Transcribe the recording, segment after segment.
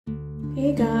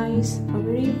Hey guys, a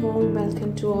very warm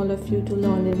welcome to all of you to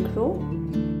Learn and Grow.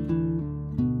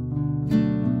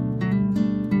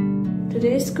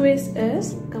 Today's quiz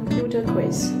is Computer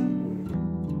Quiz.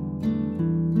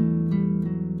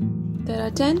 There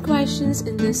are 10 questions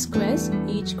in this quiz.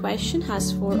 Each question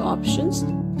has 4 options.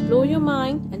 Blow your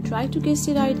mind and try to guess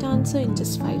the right answer in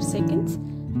just 5 seconds.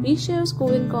 Please share your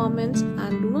score in comments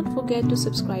and do not forget to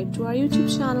subscribe to our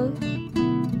YouTube channel.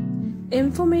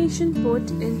 Information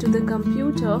put into the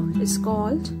computer is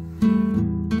called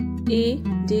A.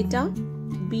 Data,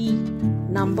 B.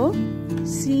 Number,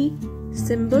 C.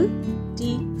 Symbol,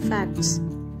 D. Facts.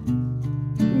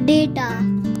 Data.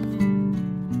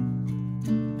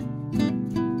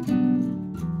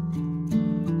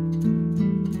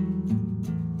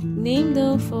 Name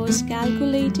the first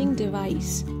calculating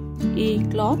device. A.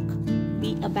 Clock,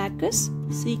 B. Abacus,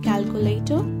 C.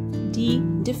 Calculator, D.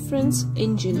 Difference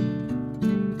engine.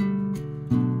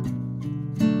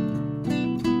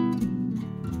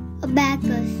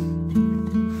 Abacus.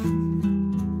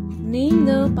 Name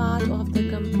the part of the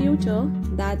computer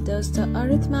that does the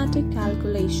arithmetic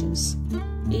calculations.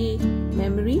 A.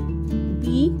 Memory,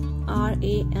 B.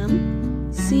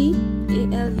 RAM, C.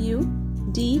 ALU,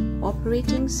 D.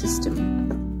 Operating system.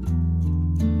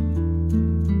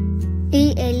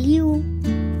 ALU.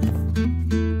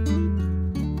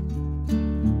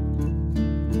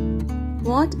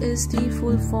 What is the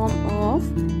full form of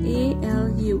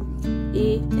ALU?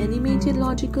 A. Animated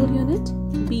Logical Unit,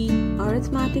 B.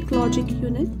 Arithmetic Logic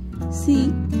Unit,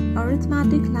 C.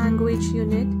 Arithmetic Language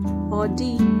Unit, or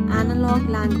D. Analog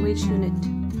Language Unit.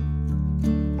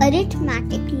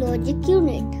 Arithmetic Logic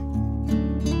Unit.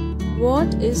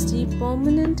 What is the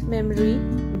permanent memory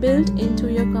built into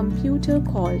your computer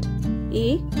called?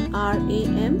 A.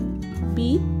 RAM,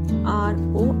 B.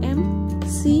 ROM,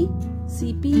 C.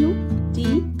 CPU,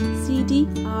 D.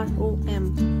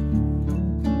 CD-ROM.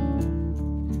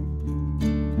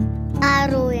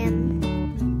 ROM.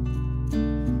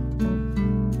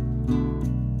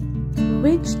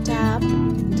 Which tab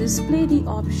display the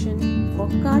option for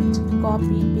cut,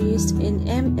 copy, paste in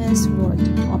MS Word?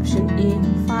 Option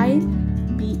A. File,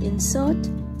 B. Insert,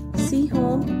 C.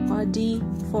 Home, or D.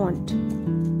 Font.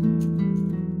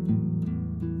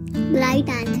 Right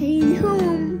answer is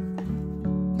home.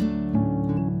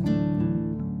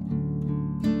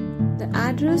 The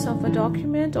address of a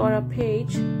document or a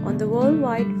page on the World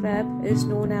Wide Web is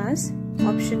known as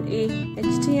option A.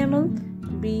 HTML,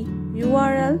 B.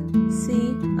 URL,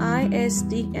 C.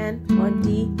 ISDN, or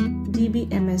D.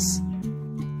 DBMS.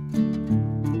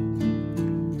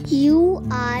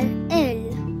 URL.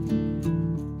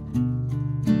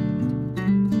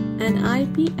 An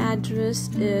IP address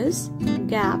is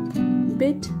gap,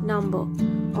 bit number.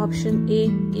 Option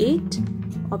A. 8,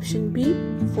 option B.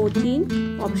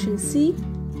 14, option C.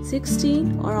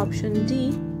 16, or option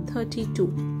D.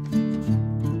 32.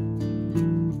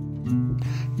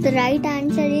 The right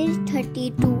answer is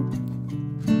 32.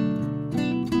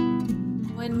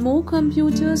 When more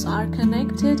computers are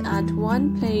connected at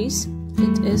one place,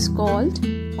 it is called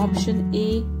option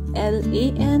A.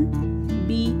 LAN,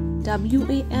 B.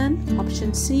 WAN,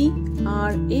 option C.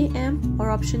 RAM,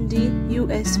 or option D.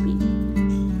 USB.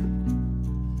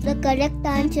 The correct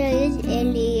answer is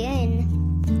LAN.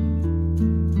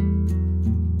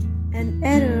 An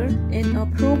error in a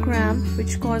program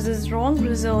which causes wrong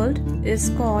result is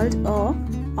called a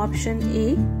option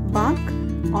A. Bug,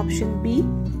 option B.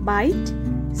 Byte,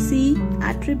 C.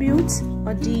 Attributes,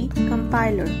 or D.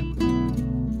 Compiler.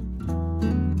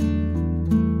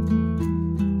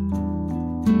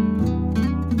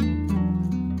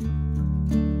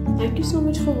 Thank you so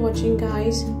much for watching,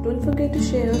 guys. Don't forget to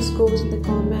share your scores in the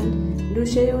comment. Do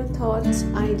share your thoughts,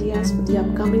 ideas for the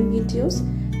upcoming videos,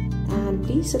 and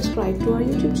please subscribe to our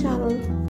YouTube channel.